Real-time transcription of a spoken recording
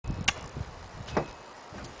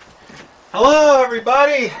Hello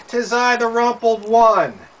everybody, 'tis I the Rumpled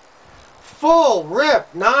One. Full Rip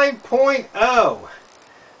 9.0.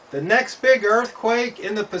 The next big earthquake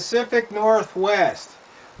in the Pacific Northwest.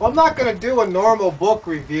 Well, I'm not going to do a normal book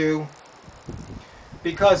review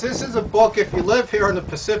because this is a book, if you live here in the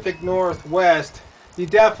Pacific Northwest, you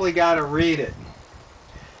definitely got to read it.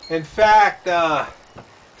 In fact,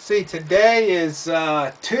 today is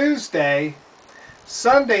Tuesday.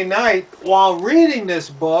 Sunday night, while reading this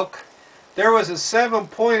book, there was a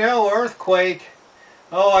 7.0 earthquake.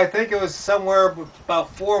 I think it was somewhere about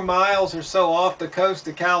 4 miles or so off the coast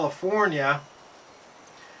of California.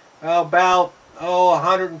 About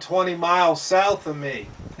 120 miles south of me.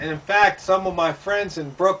 And in fact, some of my friends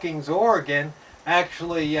in Brookings, Oregon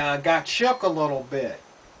actually got shook a little bit.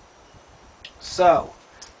 So,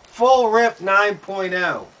 Full Rip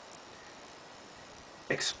 9.0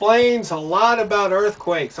 explains a lot about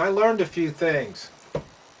earthquakes. I learned a few things.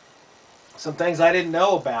 Some things I didn't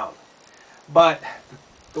know about. But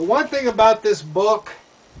the one thing about this book,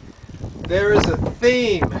 there is a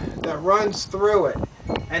theme that runs through it.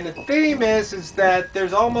 And the theme is that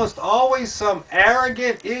there's almost always some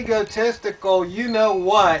arrogant, egotistical,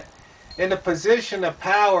 you-know-what, in a position of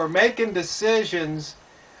power, making decisions,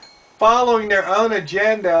 following their own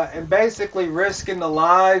agenda, and basically risking the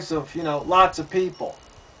lives of, lots of people.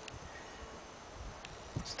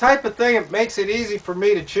 It's the type of thing that makes it easy for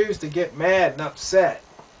me to choose to get mad and upset.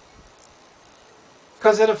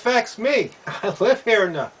 Because it affects me. I live here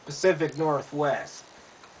in the Pacific Northwest.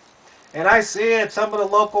 And I see it at some of the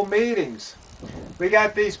local meetings. We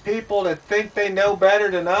got these people that think they know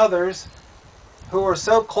better than others, who are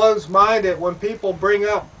so closed-minded when people bring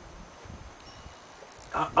up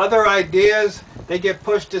other ideas, they get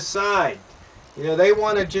pushed aside. They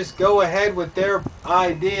want to just go ahead with their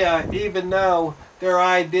idea, even though their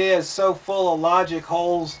idea is so full of logic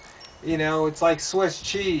holes, it's like Swiss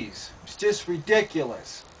cheese. It's just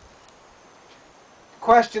ridiculous. The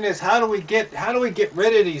question is, how do we get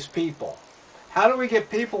rid of these people? How do we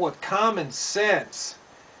get people with common sense?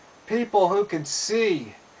 People who can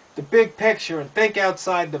see the big picture and think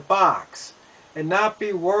outside the box and not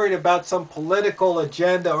be worried about some political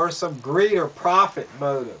agenda or some greed or profit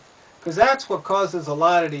motive. Because that's what causes a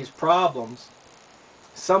lot of these problems.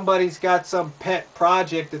 Somebody's got some pet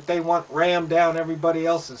project that they want rammed down everybody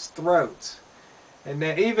else's throats. And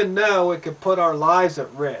that even though it could put our lives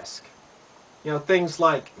at risk. Things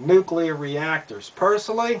like nuclear reactors.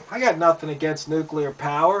 Personally, I got nothing against nuclear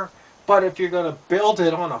power. But if you're going to build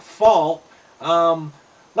it on a fault, you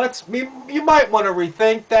might want to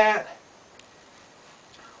rethink that.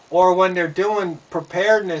 Or when they're doing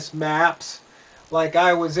preparedness maps, like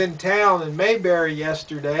I was in town in Mayberry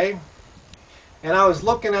yesterday, and I was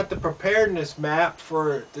looking at the preparedness map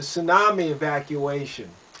for the tsunami evacuation.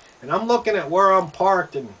 And I'm looking at where I'm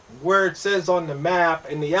parked and where it says on the map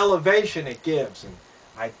and the elevation it gives. And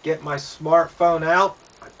I get my smartphone out,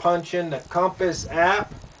 I punch in the Compass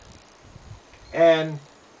app, and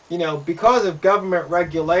because of government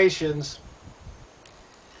regulations,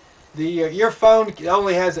 your phone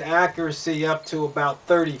only has accuracy up to about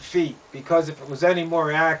 30 feet, because if it was any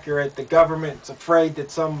more accurate, the government's afraid that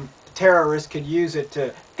some terrorist could use it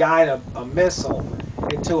to guide a missile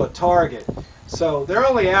into a target. So they're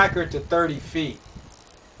only accurate to 30 feet.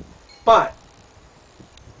 But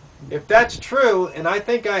if that's true, and I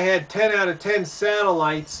think I had 10 out of 10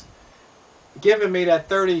 satellites giving me that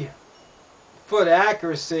 30-foot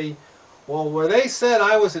accuracy, well, where they said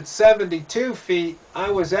I was at 72 feet,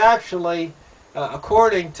 I was actually,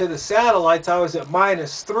 according to the satellites, I was at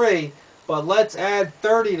 -3, but let's add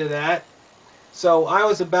 30 to that. So I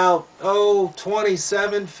was about,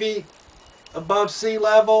 27 feet above sea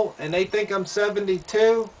level, and they think I'm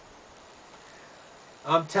 72.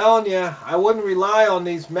 I'm telling you, I wouldn't rely on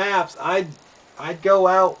these maps. I'd go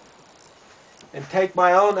out and take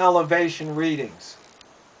my own elevation readings.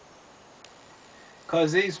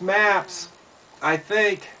 Because these maps, I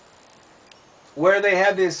think, where they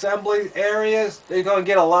have the assembly areas, they're going to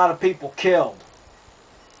get a lot of people killed.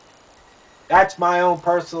 That's my own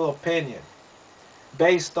personal opinion,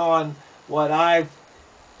 based on what I've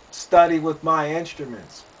studied with my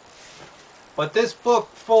instruments. But this book,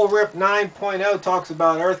 Full Rip 9.0, talks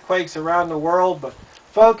about earthquakes around the world, but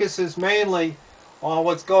focuses mainly on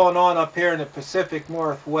what's going on up here in the Pacific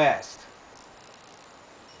Northwest.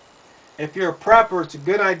 If you're a prepper, it's a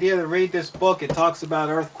good idea to read this book. It talks about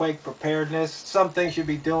earthquake preparedness, some things you'll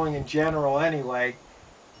be doing in general anyway.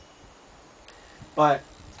 But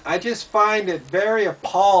I just find it very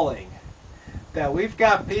appalling that we've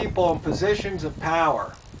got people in positions of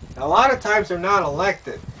power. Now, a lot of times they're not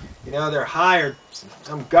elected. You know, they're hired,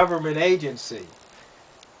 some government agency.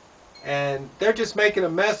 And they're just making a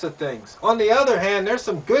mess of things. On the other hand, there's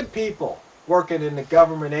some good people working in the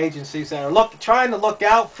government agencies that are trying to look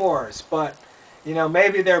out for us. But, you know,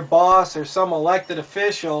 maybe their boss or some elected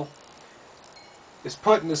official is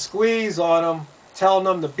putting the squeeze on them, telling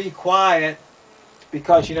them to be quiet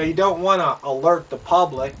because, you know, you don't want to alert the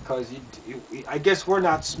public because I guess we're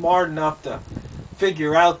not smart enough to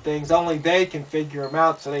figure out things. Only they can figure them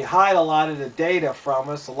out. So they hide a lot of the data from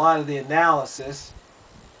us, a lot of the analysis.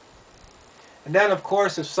 And then, of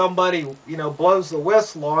course, if somebody, you know, blows the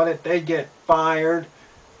whistle on it, they get fired.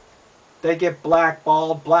 They get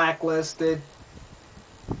blackballed, blacklisted.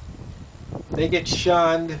 They get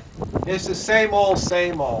shunned. It's the same old,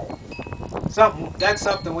 same old. That's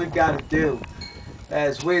something we've got to do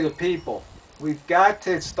as we the people. We've got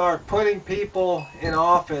to start putting people in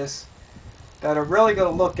office that are really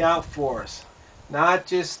going to look out for us. Not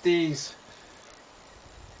just these,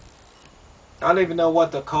 I don't even know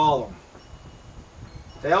what to call them.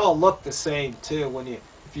 They all look the same too.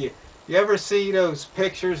 If you ever see those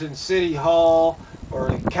pictures in City Hall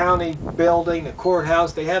or the county building, the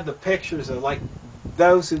courthouse, they have the pictures of like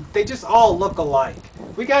those who, they just all look alike.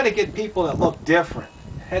 We got to get people that look different.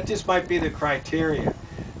 That just might be the criteria.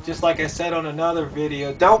 Just like I said on another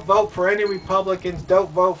video, don't vote for any Republicans, don't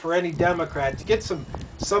vote for any Democrats. Get some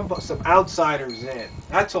outsiders in.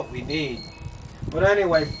 That's what we need. But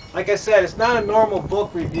anyway, like I said, it's not a normal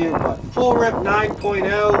book review, but Full Rip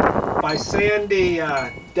 9.0 by Sandi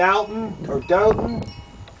Doughton.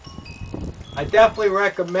 I definitely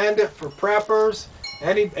recommend it for preppers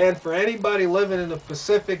and for anybody living in the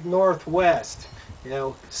Pacific Northwest. You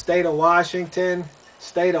know, state of Washington,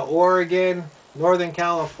 state of Oregon, Northern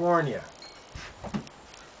California.